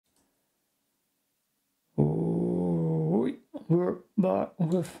we're back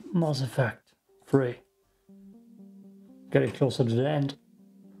with Mass Effect 3. Getting closer to the end.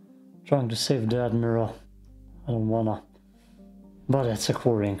 Trying to save the Admiral. I don't wanna. But it's a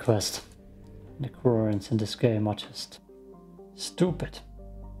Quarian quest. The Quarians in this game are just stupid.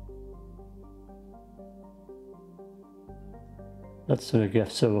 Let's do the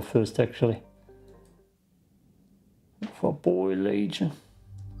Geth server first, actually. For Boy Legion.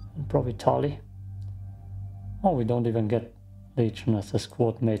 And probably Tali. Oh, we don't even get Legion as a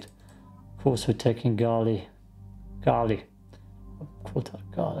squad mate. Of course, we're taking Gali. Gali. Call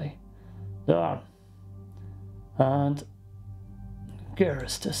that Gali. There. And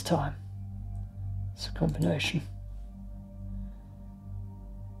Garrus this time. It's a combination.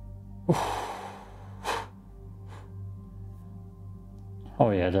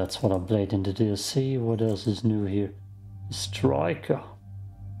 Oh yeah, that's what I played in the DLC. What else is new here? Striker.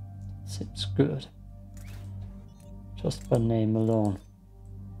 Seems good. Just by name alone.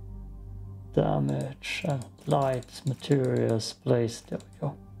 Damage and light, materials, place. There we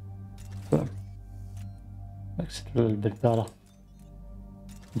go. Confirm. Makes it a little bit better.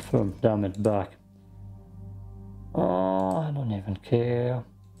 Confirm, damage back. Oh, I don't even care.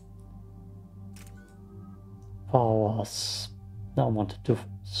 Powers. I wanted to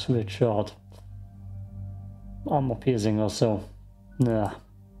switch out. Armor piercing also. Nah,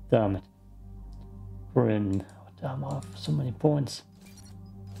 damn it. Grin. Damn, I have so many points.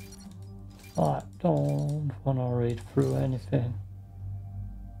 I don't wanna read through anything.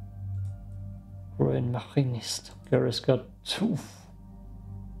 Grin Machinist. Garrus got 2.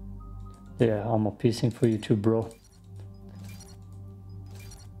 Yeah, armor piercing for you too, bro.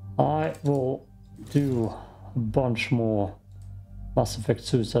 I will do a bunch more Mass Effect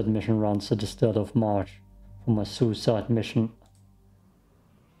suicide mission runs at the start of March for my suicide mission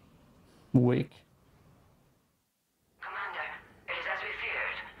week. Commander, it is as we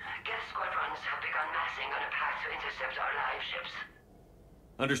feared. Geth squadrons have begun massing on a path to intercept our live ships.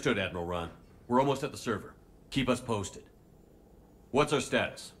 Understood, Admiral Ron. We're almost at the server. Keep us posted. What's our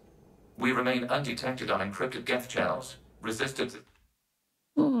status? We remain undetected on encrypted Geth channels. Resistance...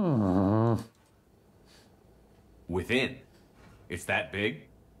 Within? It's that big?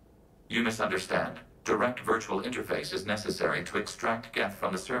 You misunderstand. Direct virtual interface is necessary to extract Geth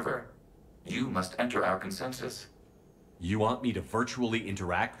from the server. You must enter our consensus. You want me to virtually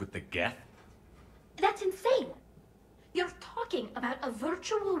interact with the Geth? That's insane! You're talking about a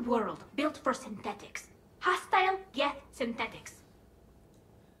virtual world built for synthetics. Hostile Geth synthetics.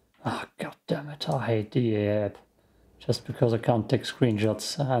 Oh, god damn it, I hate the app. Just because I can't take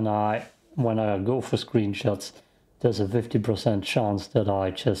screenshots, and when I go for screenshots, there's a 50% chance that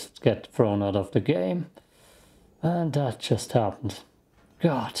I just get thrown out of the game. And that just happened.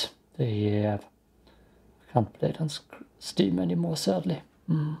 God, the app. I can't play it on Steam anymore, sadly.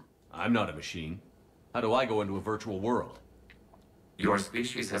 I'm not a machine. How do I go into a virtual world? Your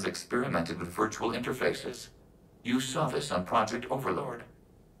species has experimented with virtual interfaces. You saw this on Project Overlord.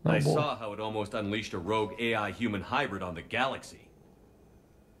 I saw how it almost unleashed a rogue AI-human hybrid on the galaxy.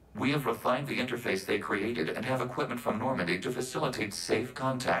 We have refined the interface they created and have equipment from Normandy to facilitate safe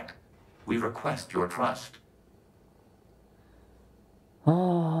contact. We request your trust.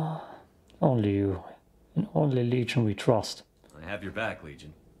 Ah, only you. And only Legion we trust. I have your back,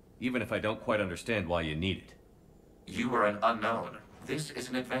 Legion. Even if I don't quite understand why you need it. You are an unknown. This is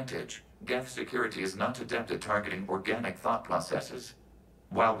an advantage. Geth security is not adept at targeting organic thought processes.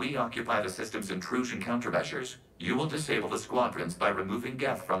 While we occupy the system's intrusion countermeasures, you will disable the squadrons by removing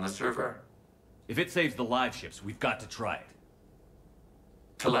Geth from the server. If it saves the live ships, we've got to try it.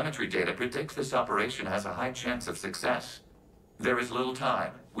 Telemetry data predicts this operation has a high chance of success. There is little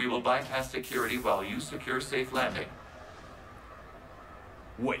time. We will bypass security while you secure safe landing.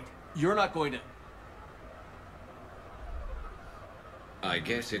 Wait, you're not going to... I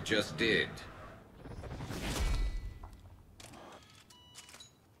guess it just did.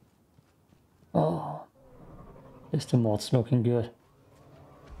 Oh, this the mod's looking good.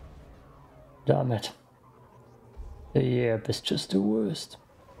 Damn it. The app is just the worst.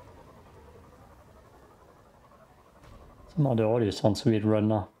 Some of the audio sounds weird right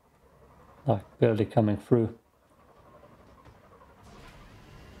now. Like barely coming through.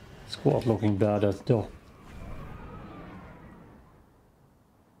 Squad looking badass though.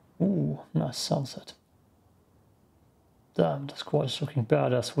 Ooh, nice sunset. Damn, the squad is looking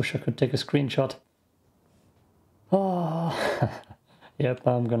badass. Wish I could take a screenshot. Ah, yep,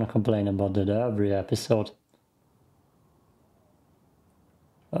 I'm gonna complain about that every episode.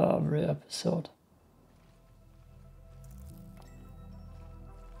 Every episode.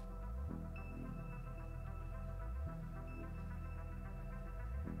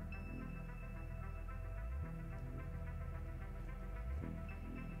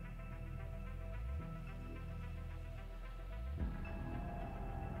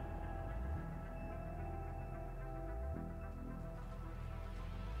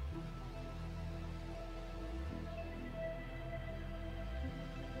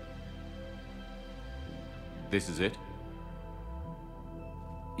 This is it?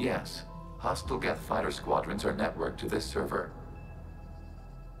 Yes. Hostile Geth fighter squadrons are networked to this server.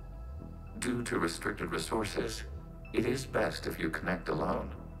 Due to restricted resources, it is best if you connect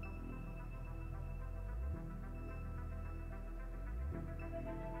alone.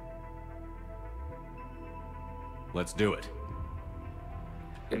 Let's do it.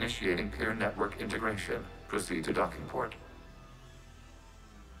 Initiating peer network integration. Proceed to docking port.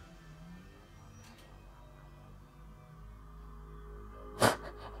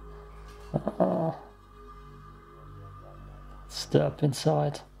 Step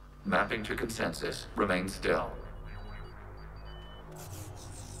inside. Mapping to consensus. Remain still.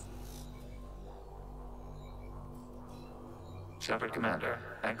 Shepard Commander,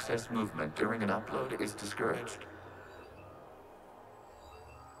 access movement during an upload is discouraged.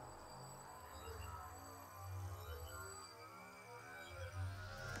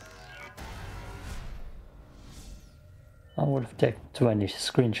 I would have taken 20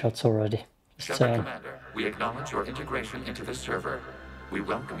 screenshots already. Just Shepard saying. Commander, we acknowledge your integration into this server. We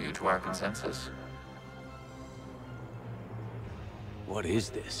welcome you to our consensus. What is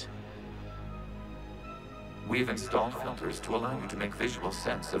this? We've installed filters to allow you to make visual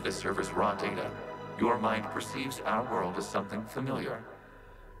sense of this server's raw data. Your mind perceives our world as something familiar.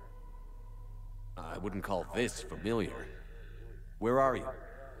 I wouldn't call this familiar. Where are you?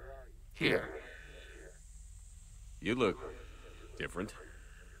 Here, You look different.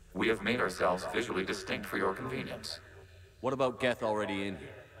 we have made ourselves visually distinct for your convenience. What about Geth already in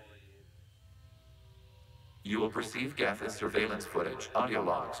here? You will perceive Geth as surveillance footage, audio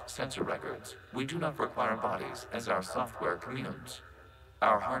logs, sensor records. We do not require bodies, as our software communes.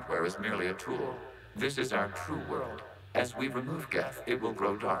 Our hardware is merely a tool. This is our true world. As we remove Geth, it will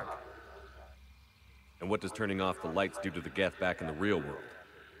grow dark. And what does turning off the lights do to the Geth back in the real world?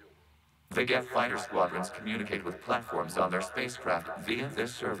 The Geth fighter squadrons communicate with platforms on their spacecraft via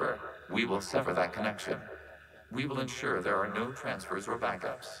this server. We will sever that connection. We will ensure there are no transfers or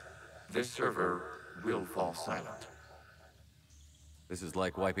backups. This server will fall silent. This is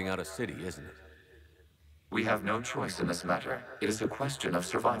like wiping out a city, isn't it? We have no choice in this matter. It is a question of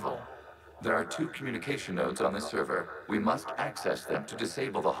survival. There are 2 communication nodes on this server. We must access them to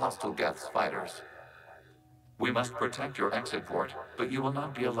disable the hostile Geth's fighters. We must protect your exit port, but you will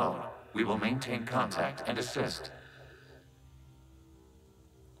not be alone. We will maintain contact and assist.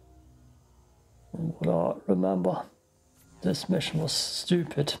 What I remember, this mission was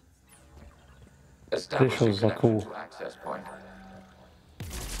stupid. Establishing Visuals are connection cool. to access point.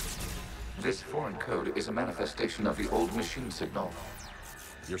 This foreign code is a manifestation of the old machine signal.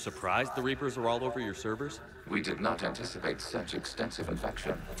 You're surprised the Reapers are all over your servers? We did not anticipate such extensive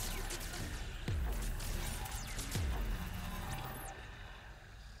infection.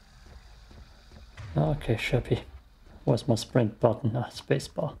 Okay, Sheppy. Where's my sprint button? Ah,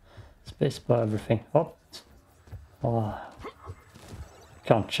 spacebar. Spacebar, everything. Up. Oh.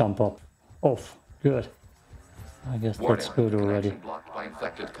 Can't jump up. Off. Good. I guess that's good already. Connection blocked by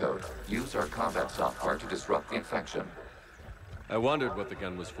infected code. Use our combat software to disrupt the infection. I wondered what the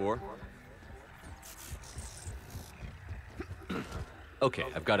gun was for. Okay,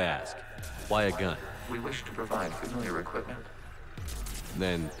 I've got to ask. Why a gun? We wish to provide familiar equipment.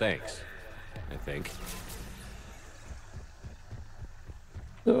 Then thanks, I think.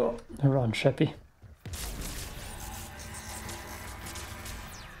 Oh, run, Sheppy.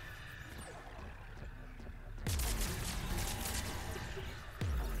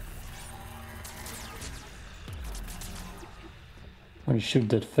 When you shoot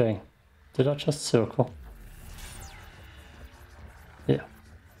that thing, did I just circle? Yeah.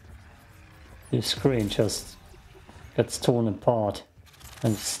 Your screen just gets torn apart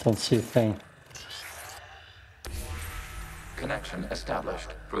and you just don't see a thing. Connection established.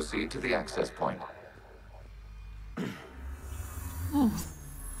 Proceed to the access point.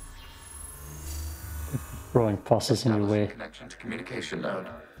 Throwing passes in your Establishing way. connection to communication node.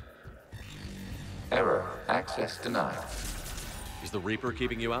 Error. Access denied. Is the Reaper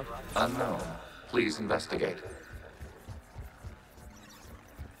keeping you out? Unknown. Please investigate.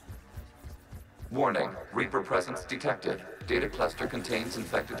 Warning. Reaper presence detected. Data cluster contains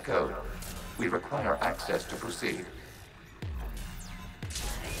infected code. We require access to proceed.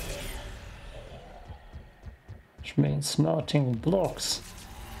 Which means smelting blocks.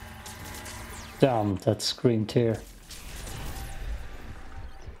 Damn, that screen tear.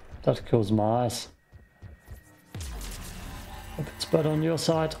 That kills my eyes. Hope it's better on your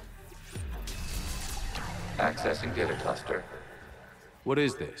side. Accessing data cluster. What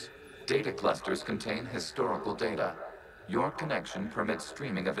is this? Data clusters contain historical data. Your connection permits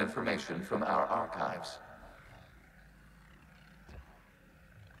streaming of information from our archives.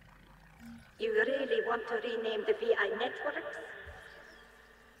 You really want to rename the VI networks?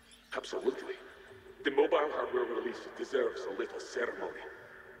 Absolutely. The mobile hardware release deserves a little ceremony.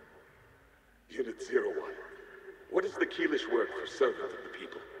 Unit 01. What is the Keelish word for servant of the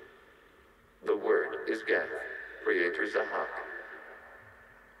people? The word is Geth, creator Zahak.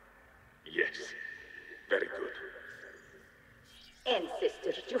 Yes. Very good.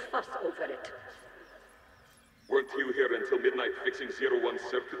 Ancestors, you fuss over it. Weren't you here until midnight fixing 01's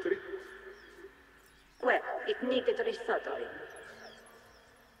circuitry? Well, it needed resoldering.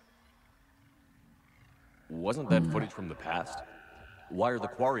 Wasn't that footage from the past? Why are the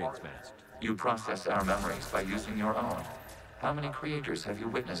Quarians masked? You process our memories by using your own. How many creators have you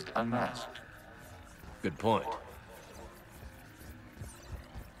witnessed unmasked? Good point.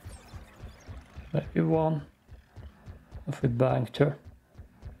 Maybe one. If we banked her.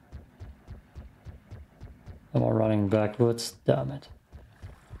 Am I running backwards? Damn it.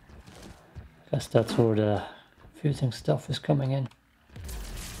 Guess that's where the fusing stuff is coming in.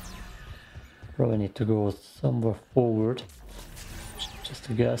 Probably need to go somewhere forward. Just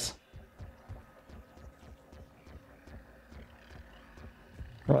a guess.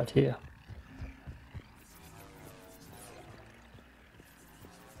 Right here.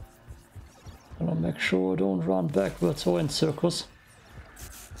 Gonna make sure I don't run backwards or in circles.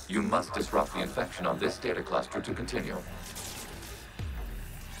 You must disrupt the infection on this data cluster to continue.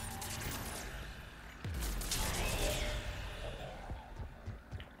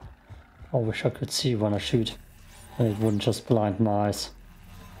 I wish I could see when I shoot, and it wouldn't just blind my eyes.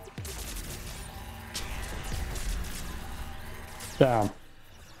 Damn.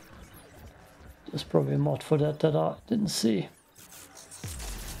 There's probably a mod for that that I didn't see.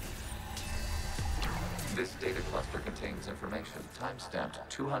 This data cluster contains information timestamped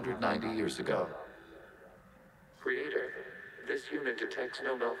 290 years ago. Creator, this unit detects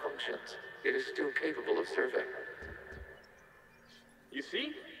no malfunctions. It is still capable of serving. You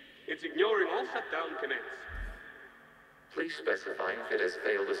see? It's ignoring all shutdown commands. Please specify if it has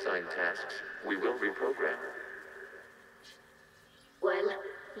failed assigned tasks. We will reprogram. Well,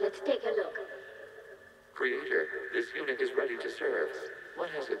 let's take a look. Creator, this unit is ready to serve. What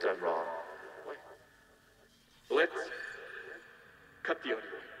has it done wrong? Let's cut the audio.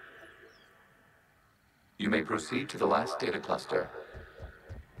 You may proceed to the last data cluster.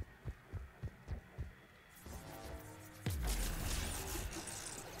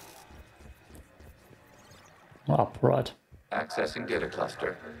 Up, right. Accessing data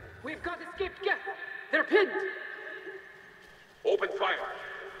cluster. We've got escaped Geth. They're pinned. Open fire.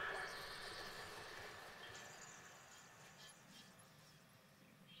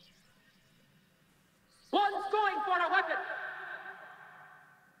 One's going for a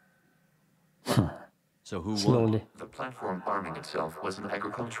weapon. So who won? Slowly. The platform arming itself was an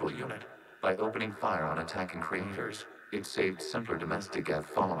agricultural unit. By opening fire on attacking creators, it saved simpler domestic Geth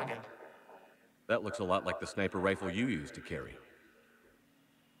following it. That looks a lot like the sniper rifle you used to carry.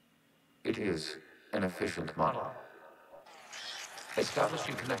 It is an efficient model.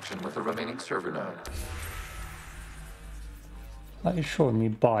 Establishing connection with the remaining server node. Are you showing me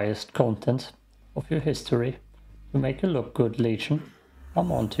biased content of your history to make you look good, Legion?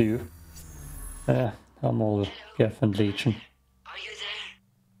 I'm on to you. I'm all Geth and Legion. Are you there?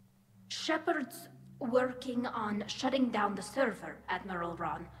 Shepard's working on shutting down the server, Admiral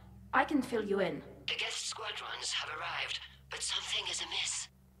Ron. I can fill you in. The Geth squadrons have arrived, but something is amiss.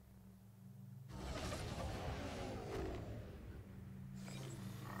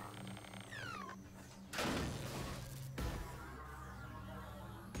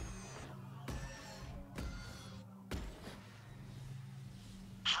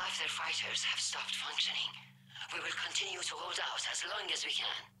 Half their fighters have stopped functioning. We will continue to hold out as long as we can.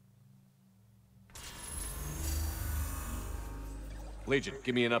 Legion,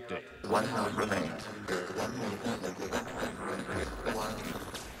 give me an update. One node remains.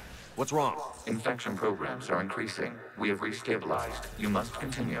 What's wrong? Infection programs are increasing. We have restabilized. You must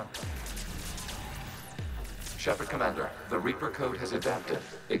continue. Shepard Commander, the Reaper code has adapted.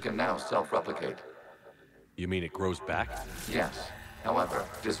 It can now self-replicate. You mean it grows back? Yes. However,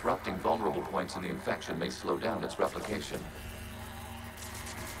 disrupting vulnerable points in the infection may slow down its replication.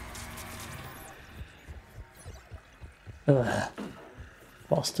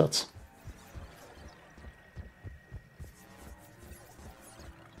 Bastards.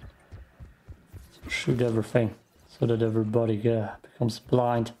 Shoot everything so that everybody becomes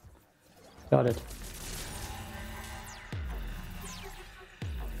blind. Got it.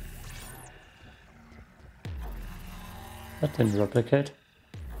 That didn't replicate.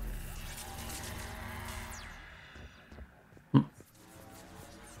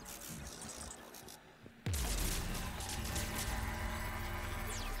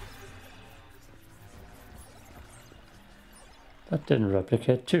 That didn't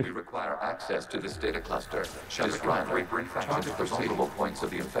replicate We too. require access to this data cluster. Describe target the vulnerable points of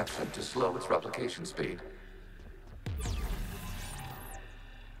the infection to slow its replication speed.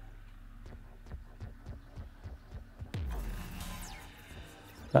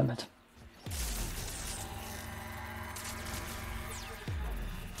 Damn it.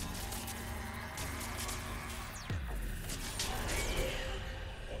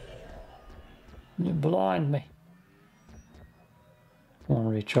 You blind me. Come on,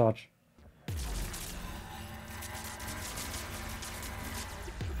 recharge.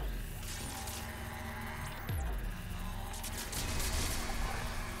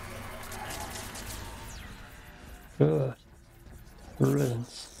 Good.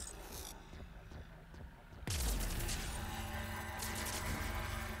 Riddance.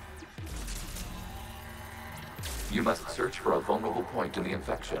 You must search for a vulnerable point in the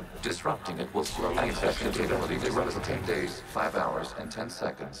infection. Disrupting it will slow the infection's ability to replicate days, 5 hours, and 10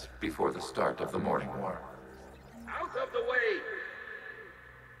 seconds before the start of the morning war. Out of the way!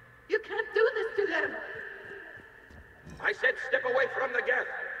 You can't do this to them! I said step away from the Geth!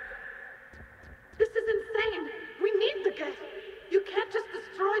 This is insane! We need the Geth! You can't just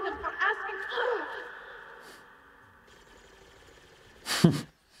destroy them for asking.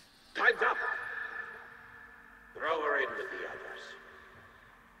 Time's up! Throw her in with the others.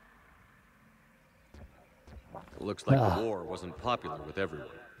 Looks like the war wasn't popular with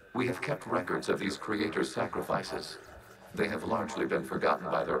everyone. We have kept records of these creators' sacrifices. They have largely been forgotten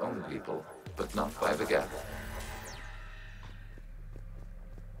by their own people, but not by the Geth.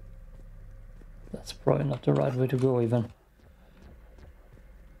 That's probably not the right way to go even.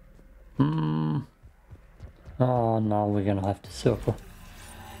 Oh, now we're gonna have to circle.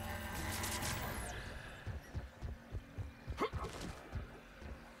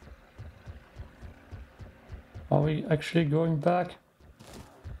 Are we actually going back?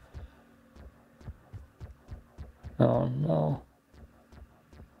 Oh no.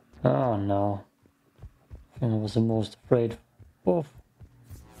 Oh no. I think I was the most afraid of.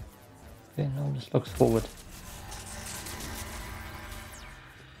 Okay, now this looks forward.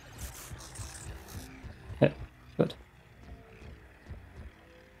 Yeah, good.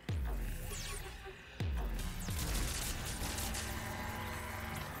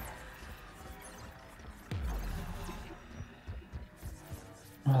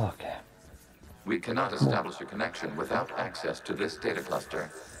 Okay. We cannot establish a connection without access to this data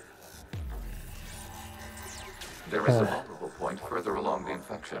cluster. There is a vulnerable point further along the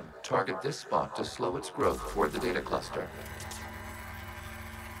infection. Target this spot to slow its growth toward the data cluster.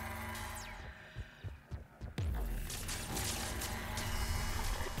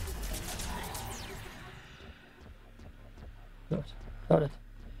 Good. Got it.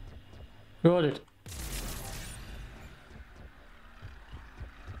 Got it.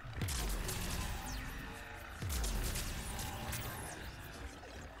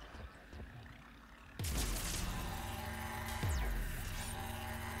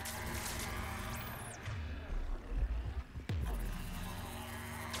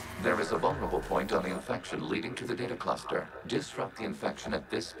 There is a vulnerable point on the infection leading to the data cluster. Disrupt the infection at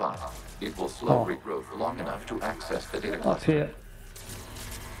this spot. It will slow regrowth long enough to access the data Up cluster. here.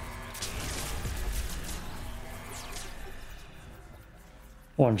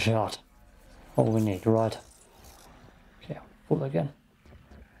 One shot. All we need, right? Okay, full again.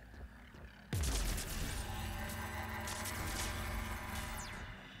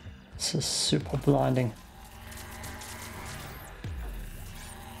 This is super blinding.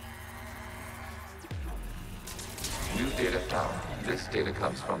 New data found. This data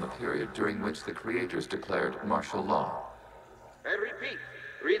comes from the period during which the creators declared martial law. I repeat,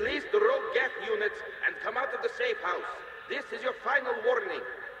 release the rogue Geth units and come out of the safe house. This is your final warning.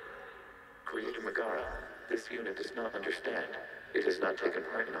 Creator Megara, this unit does not understand. It has not taken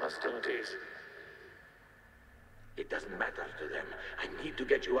part in hostilities. It doesn't matter to them. I need to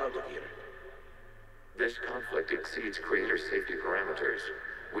get you out of here. This conflict exceeds Creator safety parameters.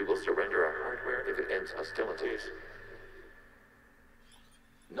 We will surrender our hardware if it ends hostilities.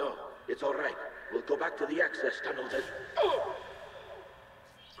 No, it's all right. We'll go back to the access tunnels and...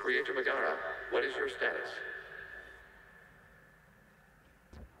 Creator Megara, what is your status?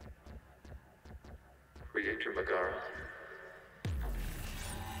 Creator Megara.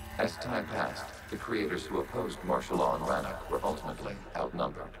 As time passed, the creators who opposed martial law in Rannoch were ultimately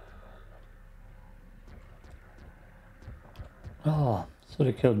outnumbered. Oh, so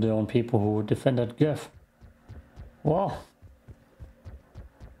they killed their own people who defended Geth. Wow.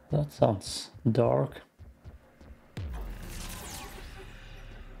 That sounds dark.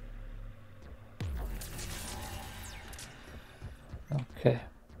 Okay,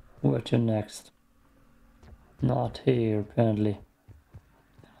 where to next? Not here, apparently.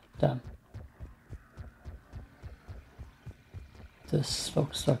 Damn. This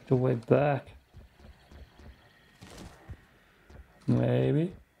looks like the way back.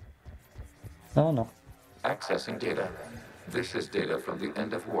 Maybe? No, no. Accessing data. This is data from the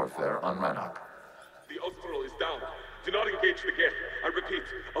end of warfare on Rannoch. The Austral is down. Do not engage the Geth. I repeat,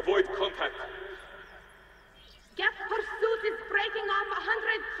 avoid contact. Geth pursuit is breaking off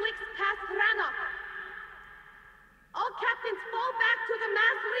 100 clicks past Rannoch. All captains fall back to the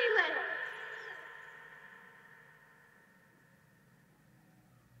mass relay.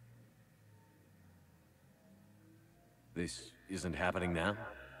 This isn't happening now?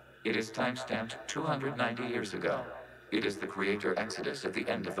 It is timestamped 290 years ago. It is the Creator Exodus at the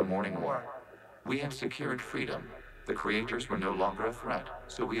end of the Morning War. We have secured freedom. The Creators were no longer a threat,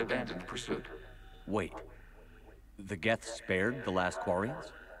 so we abandoned pursuit. Wait. The Geth spared the last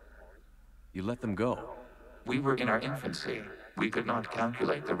Quarians? You let them go? We were in our infancy. We could not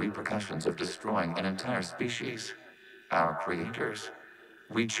calculate the repercussions of destroying an entire species. Our creators.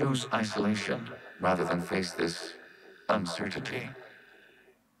 We chose isolation rather than face this uncertainty.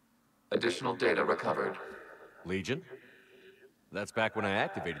 Additional data recovered. Legion? That's back when I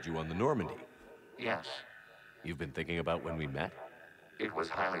activated you on the Normandy. Yes, You've been thinking about when we met? it was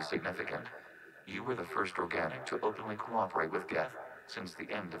highly significant. You were the first organic to openly cooperate with Geth since the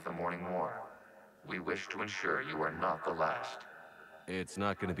end of the Morning War. We wish to ensure you are not the last. It's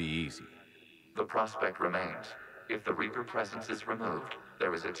not gonna be easy. The prospect remains. If the Reaper presence is removed,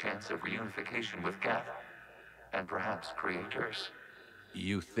 there is a chance of reunification with Geth. And perhaps creators.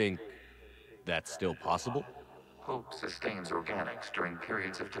 You think that's still possible? Hope sustains organics during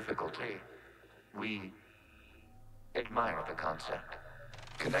periods of difficulty. We admire the concept.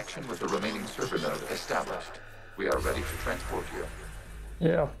 Connection with the remaining server node established. We are ready to transport you.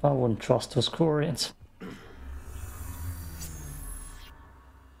 Yeah, I wouldn't trust those Quarians.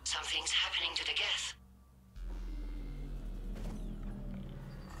 Something's happening to the Geth.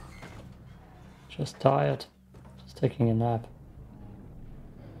 Just tired. Just taking a nap.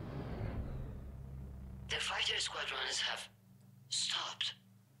 The fighter squadrons have stopped.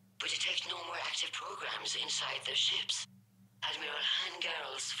 We detect no more active programs inside their ships. Admiral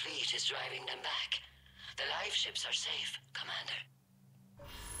Hangarl's fleet is driving them back. The live ships are safe, Commander.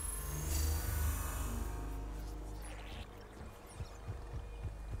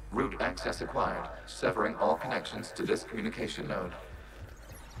 Route access acquired, severing all connections to this communication node.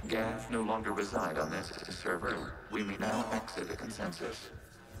 Geth no longer reside on this server. We may now exit the consensus.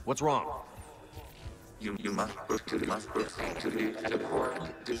 What's wrong? You must proceed to the exit port and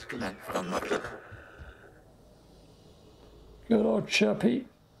disconnect from mother. Good old chappy.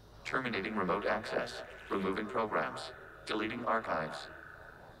 Terminating remote access. Removing programs. Deleting archives.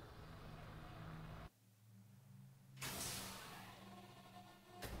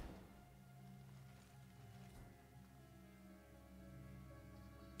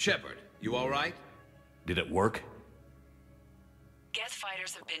 Shepard, you all right? Did it work? Geth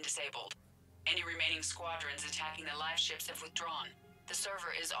fighters have been disabled. Any remaining squadrons attacking the live ships have withdrawn. The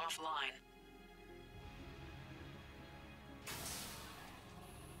server is offline.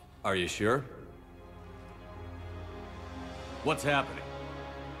 Are you sure? What's happening?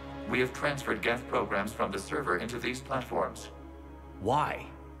 We have transferred Geth programs from the server into these platforms. Why?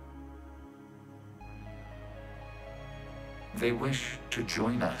 They wish to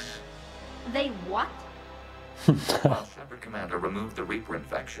join us. They what? While Shepard Commander removed the Reaper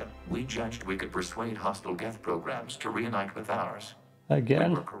infection, we judged we could persuade hostile Geth programs to reunite with ours.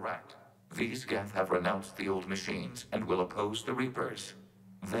 Again? We were correct. These Geth have renounced the old machines and will oppose the Reapers.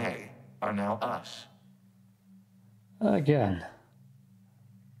 They are now us. Again.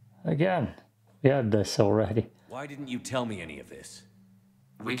 Again. We had this already. Why didn't you tell me any of this?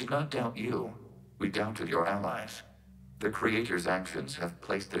 We did not doubt you. We doubted your allies. The Creator's actions have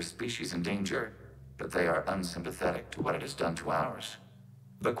placed their species in danger, but they are unsympathetic to what it has done to ours.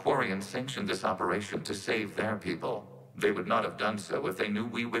 The Quarians sanctioned this operation to save their people. They would not have done so if they knew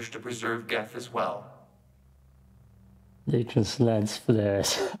we wished to preserve Geth as well. Legion's lens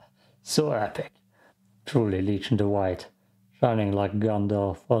flares. So epic. Truly Legion the White. Shining like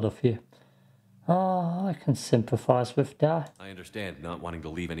Gandalf out of here. Ah, I can sympathize with that. I understand not wanting to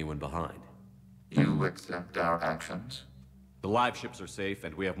leave anyone behind. You accept our actions? The live ships are safe,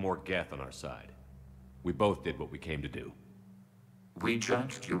 and we have more Geth on our side. We both did what we came to do. We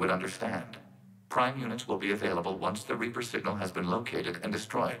judged you would understand. Prime units will be available once the Reaper signal has been located and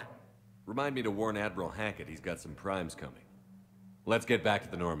destroyed. Remind me to warn Admiral Hackett he's got some primes coming. Let's get back to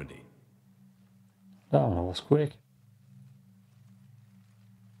the Normandy. That one was quick.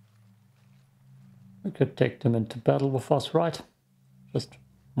 We could take them into battle with us, right? Just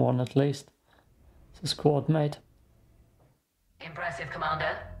one at least. It's a squad mate. Impressive,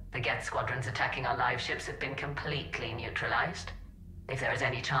 Commander. The Geth squadrons attacking our live ships have been completely neutralized. If there is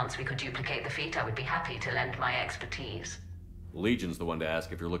any chance we could duplicate the feat, I would be happy to lend my expertise. Legion's the one to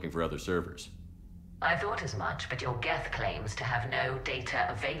ask if you're looking for other servers. I thought as much, but your Geth claims to have no data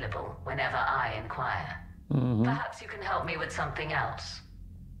available whenever I inquire. Perhaps you can help me with something else.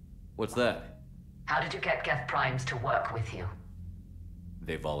 What's that? How did you get Geth primes to work with you?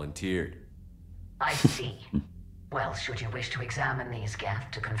 They volunteered. I see. Well, should you wish to examine these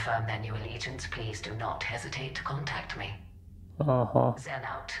Geth to confirm their new allegiance, please do not hesitate to contact me. Zen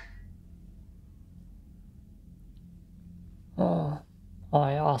out. Oh,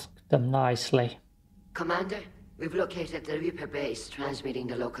 I asked them nicely. Commander, we've located the Reaper base transmitting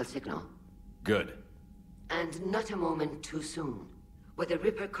the local signal. Good. And not a moment too soon. With the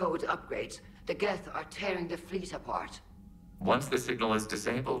Reaper code upgrades, the Geth are tearing the fleet apart. Once the signal is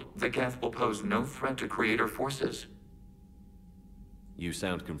disabled, the Geth will pose no threat to Creator forces. You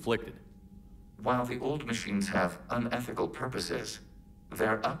sound conflicted. While the old machines have unethical purposes,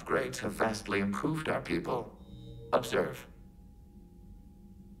 their upgrades have vastly improved our people. Observe.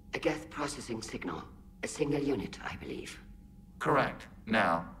 A Geth processing signal. A single unit, I believe. Correct.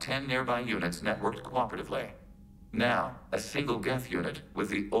 Now, 10 nearby units networked cooperatively. Now, a single Geth unit with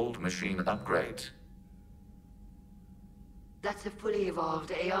the old machine upgrades. That's a fully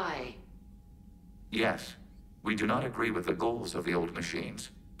evolved AI. Yes. We do not agree with the goals of the old machines,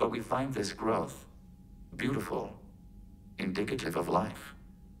 but we find this growth beautiful, indicative of life.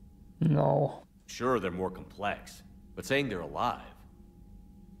 No. Sure, they're more complex, but saying they're alive.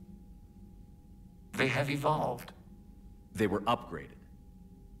 They have evolved. They were upgraded.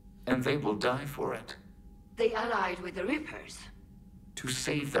 And they will die for it. They allied with the Reapers. To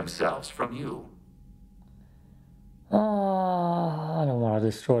save themselves from you. I don't want to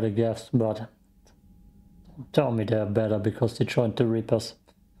destroy the Geths, but don't tell me they're better because they joined the Reapers.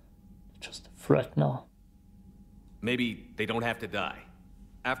 They're just a threat now. Maybe they don't have to die.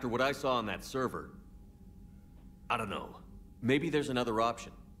 After what I saw on that server, I don't know. Maybe there's another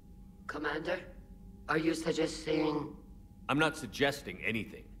option. Commander, are you suggesting... I'm not suggesting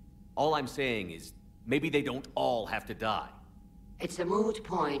anything. All I'm saying is, maybe they don't all have to die. It's a moot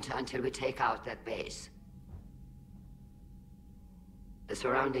point until we take out that base. The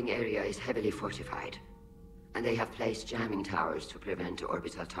surrounding area is heavily fortified, and they have placed jamming towers to prevent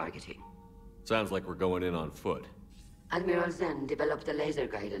orbital targeting. Sounds like we're going in on foot. Admiral Zen developed a laser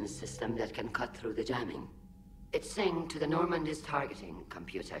guidance system that can cut through the jamming. It's synced to the Normandy's targeting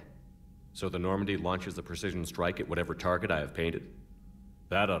computer. So the Normandy launches the precision strike at whatever target I have painted?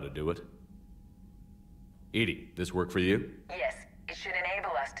 That ought to do it. EDI, this work for you? Yes, it should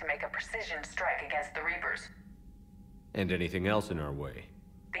enable us to make a precision strike against the Reapers. And anything else in our way?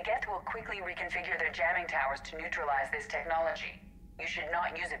 The Geth will quickly reconfigure their jamming towers to neutralize this technology. You should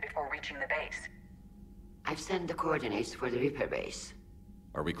not use it before reaching the base. I've sent the coordinates for the Reaper base.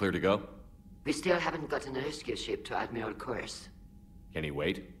 Are we clear to go? We still haven't gotten a rescue ship to Admiral Kurz. Can he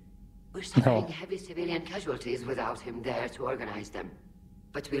wait? We're suffering heavy civilian casualties without him there to organize them.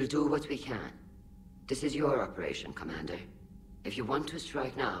 But we'll do what we can. This is your operation, Commander. If you want to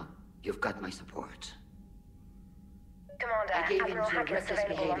strike now, you've got my support. Commander, I gave in Admiral to Hackett is reckless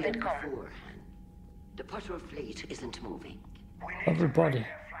available on behavior VidCom. beforehand. The patrol fleet isn't moving. Everybody.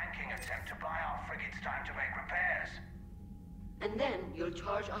 Flanking attempt to buy our frigates time to make repairs. And then you'll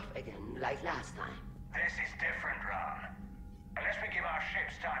charge off again, like last time. This is different, Ron. Unless we give our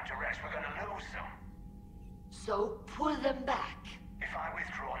ships time to rest, we're gonna lose them. So, pull them back. If I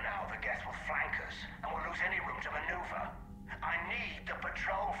withdraw now, the Geth will flank us, and we'll lose any room to maneuver. I need the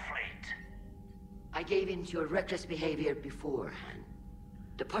patrol fleet. I gave in to your reckless behavior beforehand.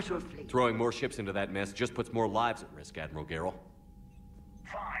 The patrol fleet... Throwing more ships into that mess just puts more lives at risk, Admiral Garrel.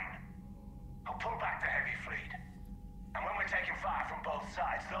 Fine. I'll pull back the heavy fleet. And when we're taking fire from both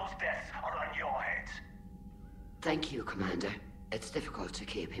sides, those deaths are on your heads. Thank you, Commander. It's difficult to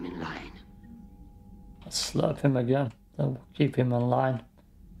keep him in line. Let's slap him again. Then we'll keep him in line.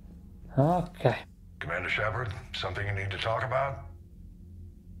 Okay. Commander Shepard, something you need to talk about?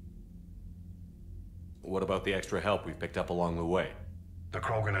 What about the extra help we've picked up along the way? The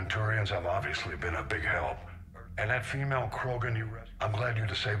Krogan and Turians have obviously been a big help. And that female Krogan you rescued, I'm glad you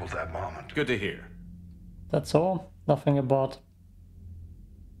disabled that moment. Good to hear. That's all. Nothing about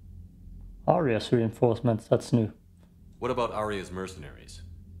Aria's reinforcements. That's new. What about Aria's mercenaries?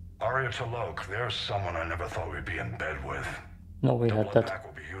 Aria Talok, there's someone I never thought we'd be in bed with. No, we had that. Back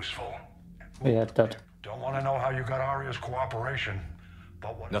will be useful. We had that. Don't want to know how you got Aria's cooperation,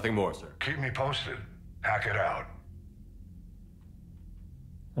 but what... Nothing more, sir. Keep me posted. Hack it out.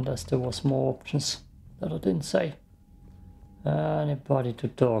 Unless there was more options that I didn't say. Anybody to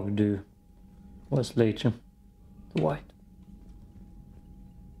talk to? Where's Legion? The white.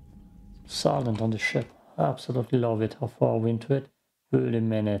 Silent on the ship. Absolutely love it. How far are we into it? 30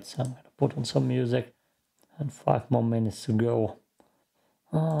 minutes. I'm gonna put on some music. And 5 more minutes to go.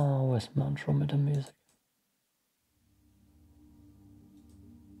 Oh, where's my Andromeda music?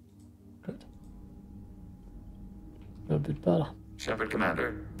 Good. A little bit better. Shepard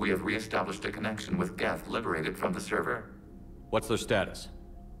Commander, we have re-established a connection with Geth liberated from the server. What's their status?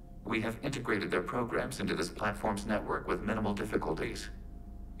 We have integrated their programs into this platform's network with minimal difficulties.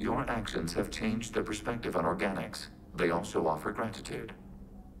 Your actions have changed their perspective on organics. They also offer gratitude.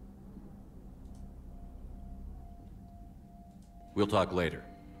 We'll talk later.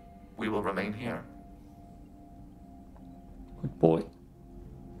 We will remain here. Good boy.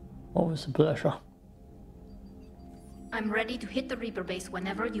 Always a pleasure. I'm ready to hit the Reaper base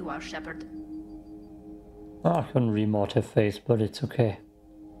whenever you are, Shepard. I couldn't remote her face, but it's okay.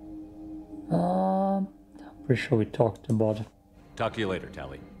 I'm pretty sure we talked about it. Talk to you later,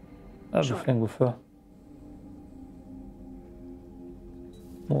 Tally. Everything with her.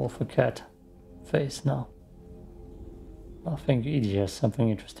 More of a cat face now. I think EDI has something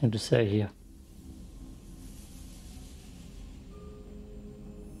interesting to say here.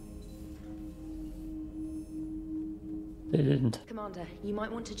 They didn't. Commander, you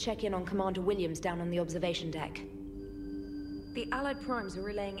might want to check in on Commander Williams down on the observation deck. The Allied Primes are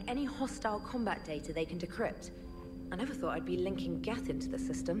relaying any hostile combat data they can decrypt. I never thought I'd be linking Geth into the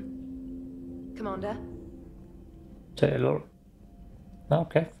system. Commander? Taylor.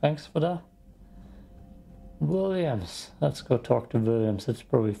 Okay, thanks for that. Williams. Let's go talk to Williams. It's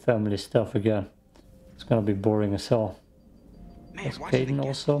probably family stuff again. It's gonna be boring as hell. Man, watching the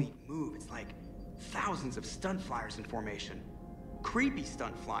Geth fleet move, it's like thousands of stunt flyers in formation. Creepy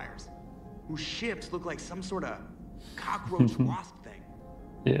stunt flyers, whose ships look like some sort of cockroach wasp thing.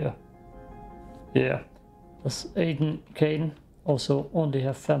 Yeah. Yeah. Does Caden also only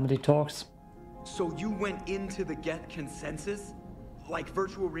have family talks? So you went into the Geth consensus? Like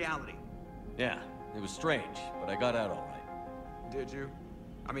virtual reality? Yeah, it was strange, but I got out all right. Did you?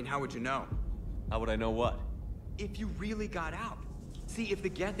 I mean, how would you know? How would I know what? If you really got out. See, if the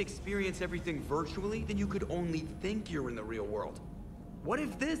Geth experience everything virtually, then you could only think you're in the real world. What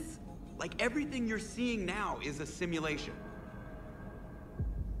if this, like everything you're seeing now, is a simulation?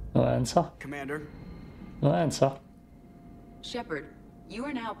 No answer. Commander? No answer. Shepard, you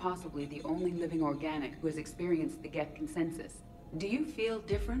are now possibly the only living organic who has experienced the Geth consensus. Do you feel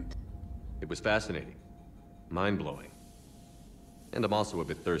different? It was fascinating. Mind-blowing. And I'm also a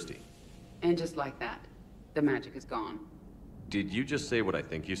bit thirsty. And just like that, the magic is gone. Did you just say what I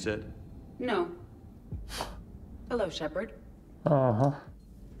think you said? No. Hello, Shepard. Uh-huh.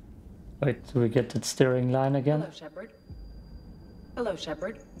 Wait, do we get that steering line again? Hello, Shepard. Hello,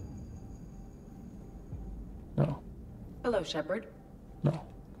 Shepard. No. Hello, Shepard. No.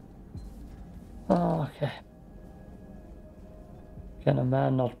 Oh, okay. Can a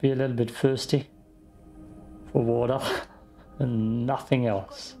man not be a little bit thirsty for water and nothing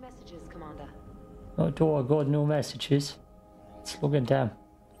else? Messages, Commander. Oh, do I got no messages? Let's look at them.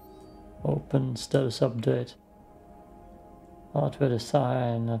 Open status update. Hardware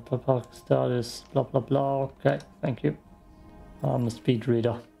design, status, blah blah blah. Okay, thank you. I'm a speed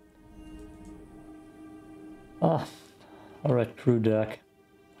reader. Ah, I read crew deck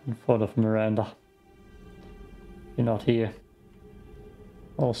and thought of Miranda. You're not here.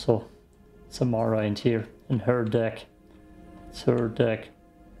 Also, Samara ain't here in her deck. It's her deck.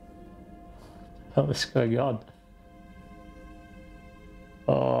 What the hell is going on?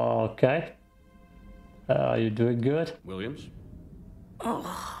 Okay. Are you doing good? Williams?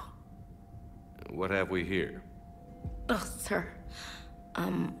 Oh. What have we here? Oh, sir.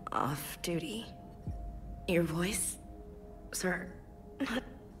 I'm off duty. Your voice? Sir, not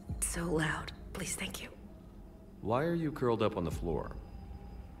so loud. Please, thank you. Why are you curled up on the floor?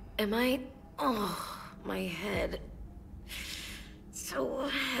 Am I? Oh, my head. So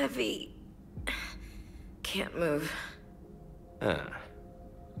heavy. Can't move. Ah.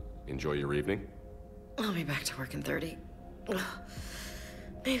 Enjoy your evening? I'll be back to work in 30.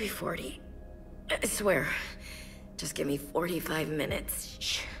 Maybe 40. I swear. Just give me 45 minutes.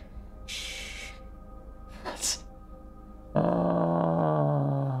 Shh.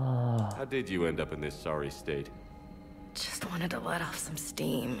 How did you end up in this sorry state? Just wanted to let off some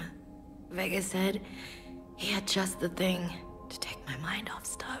steam. Vega said he had just the thing to take my mind off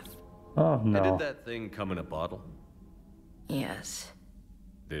stuff. Oh no. And did that thing come in a bottle? Yes.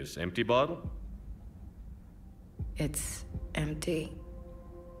 This empty bottle? It's empty.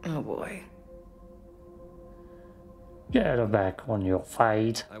 Oh boy. Get back on your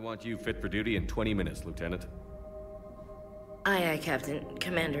feet. I want you fit for duty in 20 minutes, Lieutenant. Aye, Captain.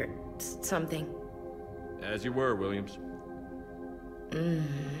 Commander. Something. As you were, Williams.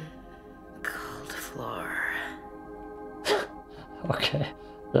 Cold floor. Okay,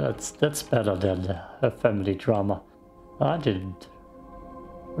 that's better than a family drama. I didn't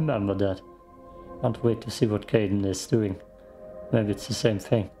remember that. Can't wait to see what Caden is doing. Maybe it's the same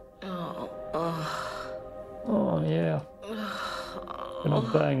thing. Oh yeah. You're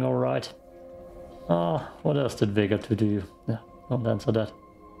not bang alright. What else did Vega to do? Yeah, don't answer that.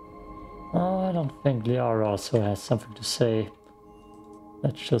 I don't think Liara also has something to say.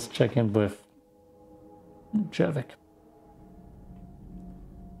 Let's just check in with Javik.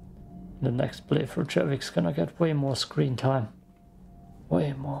 The next playthrough, Javik's gonna get way more screen time.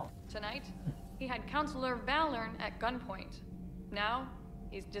 Way more. Tonight, he had Counselor Valern at gunpoint. Now,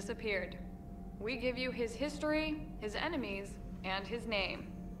 he's disappeared. We give you his history, his enemies, and his name.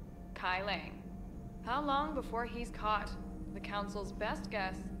 Kai Lang. How long before he's caught? The Council's best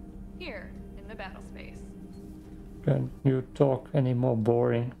guess, here in the battle space. Can you talk any more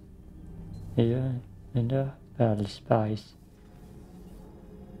boring? Here in the battle space.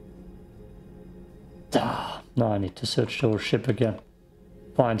 Now I need to search the whole ship again.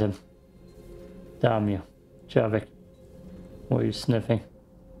 Find him. Damn you. Javik. What are you sniffing?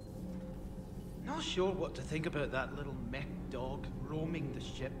 Not sure what to think about that little mech dog roaming the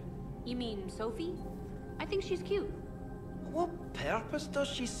ship. You mean Sophie? I think she's cute. What purpose does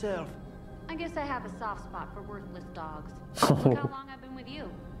she serve? I guess I have a soft spot for worthless dogs. Look how long I've been with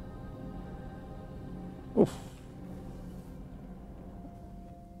you. Oof.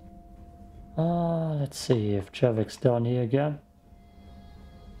 Let's see if Javik's down here again.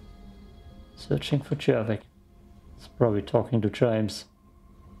 Searching for Javik. He's probably talking to James.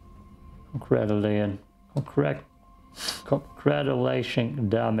 Congratulating. Congratulations,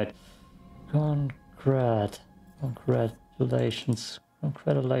 damn it. Congratulations.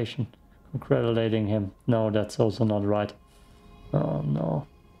 Congratulating him. No, that's also not right. Oh no.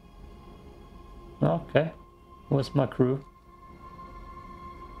 Okay. Where's my crew?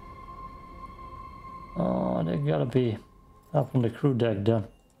 Oh, they gotta be up on the crew deck then.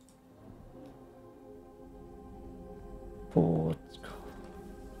 Port.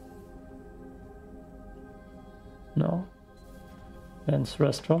 No. Men's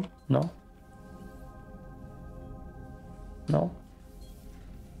restaurant? No. No.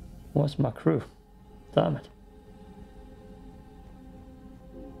 Where's my crew? Damn it.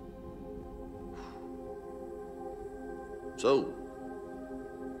 So,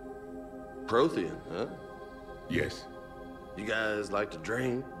 Prothean, huh? Yes. You guys like to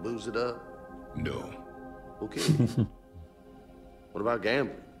drink, booze it up? No. Okay. What about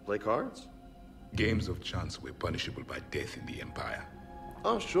gambling? Play cards? Games of chance were punishable by death in the Empire.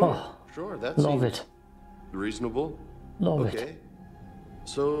 Oh, sure. Sure, that's love it. Reasonable. Love okay. it.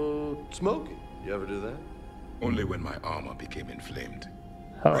 So, smoking. You ever do that? Only when my armor became inflamed.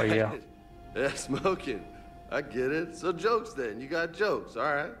 Oh, yeah. Yeah, smoking. I get it. So jokes then. You got jokes,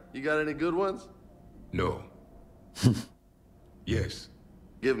 all right. You got any good ones? No. Yes.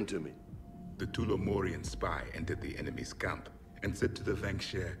 Give them to me. The Tulomorian spy entered the enemy's camp and said to the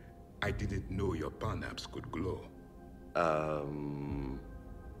Vanksher, I didn't know your parnaps could glow.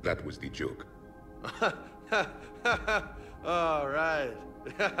 That was the joke. All right.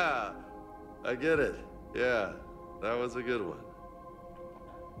 I get it. Yeah, that was a good one.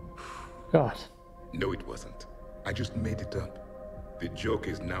 God. No, it wasn't. I just made it up. The joke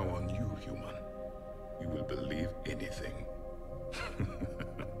is now on you, human. You will believe anything.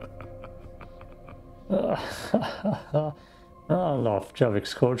 I love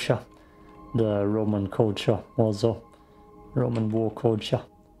Javik's culture. The Roman culture also. Roman war culture.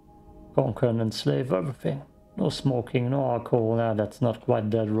 Conquer and enslave everything. No smoking, no alcohol. Nah, that's not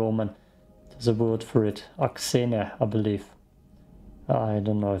quite that Roman. There's a word for it. Axene, I believe. I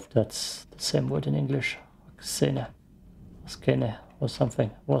don't know if that's the same word in English. Axene. Askene or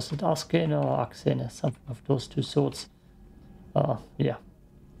something. Was it Askene or Axene? Something of those two sorts. Yeah.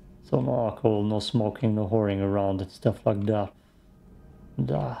 So no alcohol, no smoking, no whoring around and stuff like that.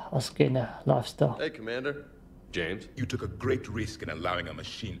 The Askene lifestyle. Hey, Commander. James? You took a great risk in allowing a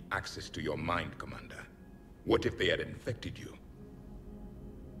machine access to your mind, Commander. What if they had infected you?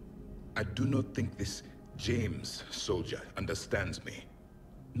 I do not think this James soldier understands me.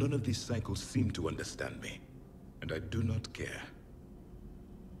 None of these cycles seem to understand me. And I do not care.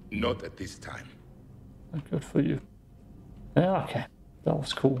 Not at this time. Good for you. Yeah, okay. That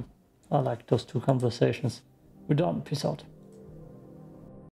was cool. I liked those two conversations. we're done. Peace out.